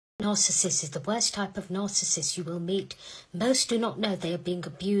narcissist is the worst type of narcissist you will meet. Most do not know they are being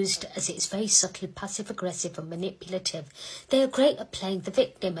abused, as it is very subtle, passive-aggressive and manipulative. They are great at playing the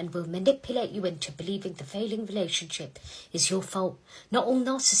victim and will manipulate you into believing the failing relationship is your fault. Not all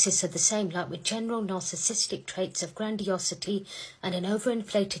narcissists are the same, like with general narcissistic traits of grandiosity and an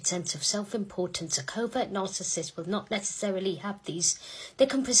overinflated sense of self-importance. A covert narcissist will not necessarily have these. They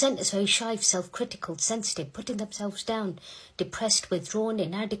can present as very shy, self-critical, sensitive, putting themselves down, depressed, withdrawn,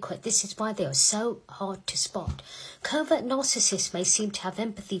 inadequate. This is why they are so hard to spot. Covert narcissists may seem to have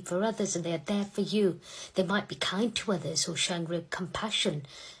empathy for others and they are there for you. They might be kind to others or showing real compassion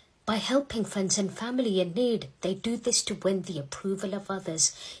by helping friends and family in need. They do this to win the approval of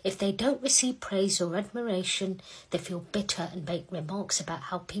others. If they don't receive praise or admiration, they feel bitter and make remarks about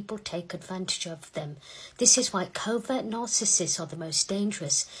how people take advantage of them. This is why covert narcissists are the most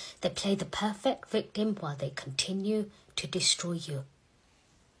dangerous. They play the perfect victim while they continue to destroy you.